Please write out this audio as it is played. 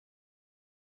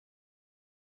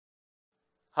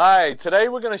Hi, today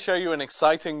we're going to show you an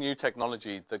exciting new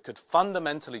technology that could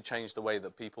fundamentally change the way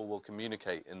that people will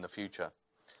communicate in the future.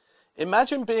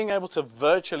 Imagine being able to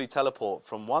virtually teleport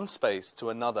from one space to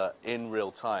another in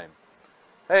real time.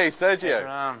 Hey Sergio,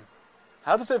 Yes,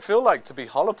 how does it feel like to be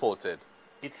holoported?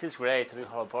 it feels great to be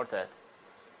holoported.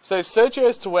 So if Sergio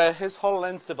is to wear his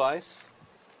HoloLens device,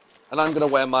 and I'm going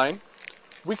to wear mine,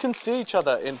 we can see each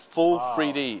other in full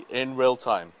 3D in real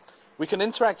time. We can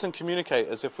interact and communicate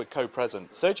as if we're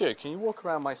co-present. Sergio, can you walk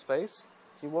around my space?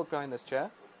 Can you walk behind this chair?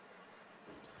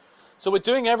 So we're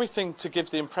doing everything to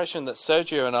give the impression that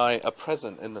Sergio and I are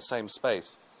present in the same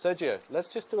space. Sergio,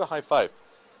 let's just do a high five.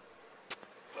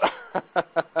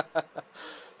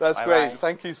 That's Bye great. bye.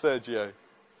 Thank you, Sergio.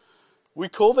 We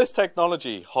call this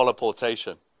technology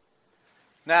holoportation.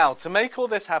 Now, to make all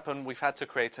this happen, we've had to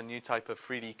create a new type of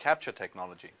 3D capture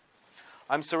technology.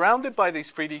 I'm surrounded by these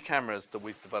 3D cameras that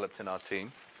we've developed in our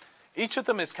team. Each of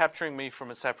them is capturing me from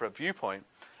a separate viewpoint,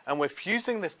 and we're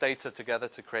fusing this data together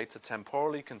to create a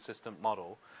temporally consistent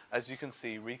model, as you can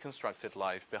see reconstructed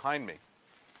live behind me.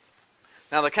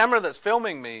 Now, the camera that's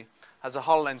filming me has a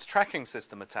HoloLens tracking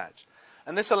system attached,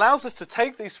 and this allows us to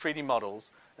take these 3D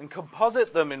models and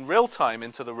composite them in real time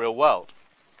into the real world,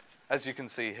 as you can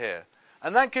see here.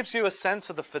 And that gives you a sense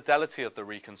of the fidelity of the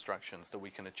reconstructions that we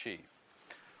can achieve.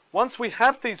 Once we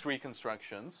have these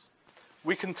reconstructions,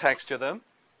 we can texture them.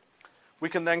 We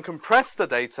can then compress the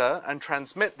data and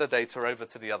transmit the data over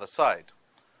to the other side.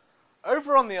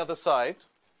 Over on the other side,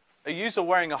 a user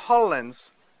wearing a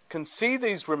HoloLens can see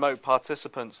these remote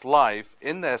participants live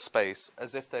in their space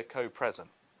as if they're co-present.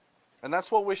 And that's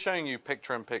what we're showing you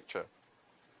picture in picture.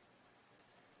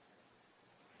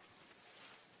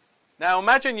 Now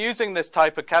imagine using this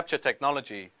type of capture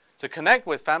technology to connect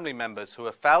with family members who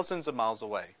are thousands of miles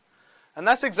away. And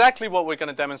that's exactly what we're going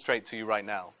to demonstrate to you right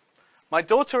now. My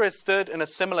daughter is stood in a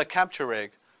similar capture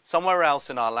rig somewhere else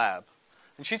in our lab.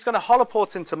 And she's going to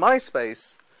holoport into my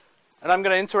space, and I'm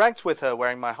going to interact with her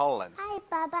wearing my HoloLens. Hi,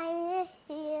 Bob, I miss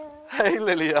you. Hey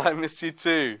Lilia, I miss you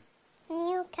too. When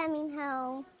you coming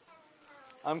home?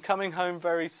 I'm coming home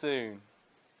very soon.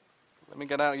 Let me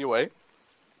get out of your way.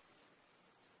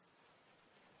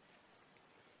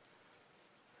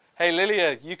 Hey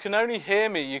Lilia, you can only hear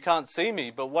me, you can't see me,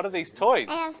 but what are these toys?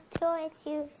 I have toys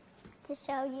to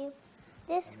show you.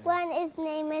 This one is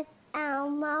named as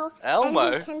Elmo.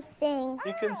 Elmo? And he can sing.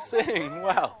 He can sing,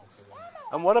 wow.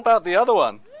 And what about the other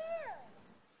one?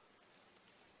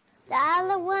 The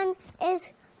other one is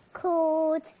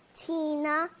called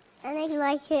Tina, and I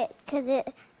like it because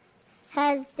it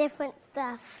has different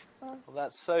stuff. Well,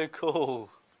 that's so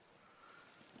cool.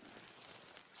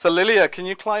 So Lilia, can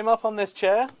you climb up on this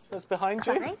chair that's behind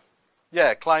you? Climb?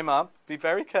 Yeah, climb up. Be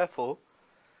very careful.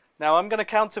 Now I'm going to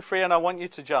count to 3 and I want you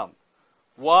to jump.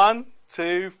 1,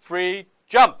 2, 3,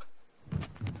 jump!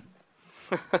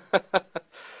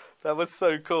 That was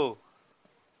so cool.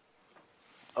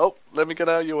 Oh, let me get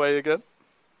out of your way again.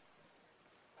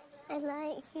 I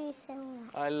like you so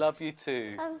much. I love you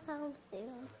too. Come home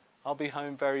soon. I'll be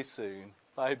home very soon.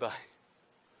 Bye-bye.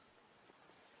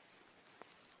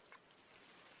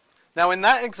 Now in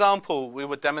that example, we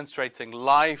were demonstrating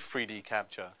live 3D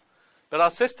capture, but our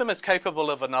system is capable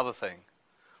of another thing.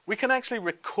 We can actually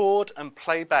record and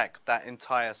play back that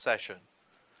entire session.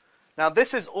 Now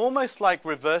this is almost like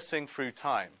reversing through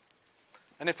time.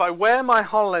 And if I wear my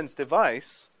HoloLens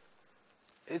device,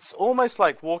 it's almost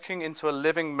like walking into a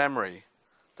living memory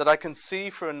that I can see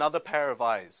through another pair of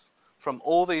eyes from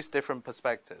all these different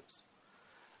perspectives.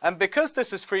 And because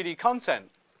this is 3D content,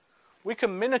 we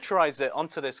can miniaturize it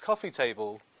onto this coffee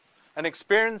table and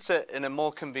experience it in a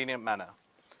more convenient manner.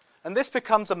 And this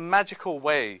becomes a magical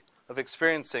way of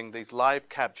experiencing these live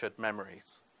captured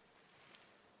memories.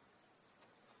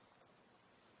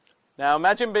 Now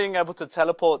imagine being able to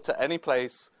teleport to any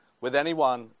place with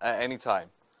anyone at any time.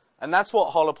 And that's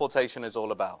what holoportation is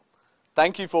all about.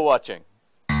 Thank you for watching.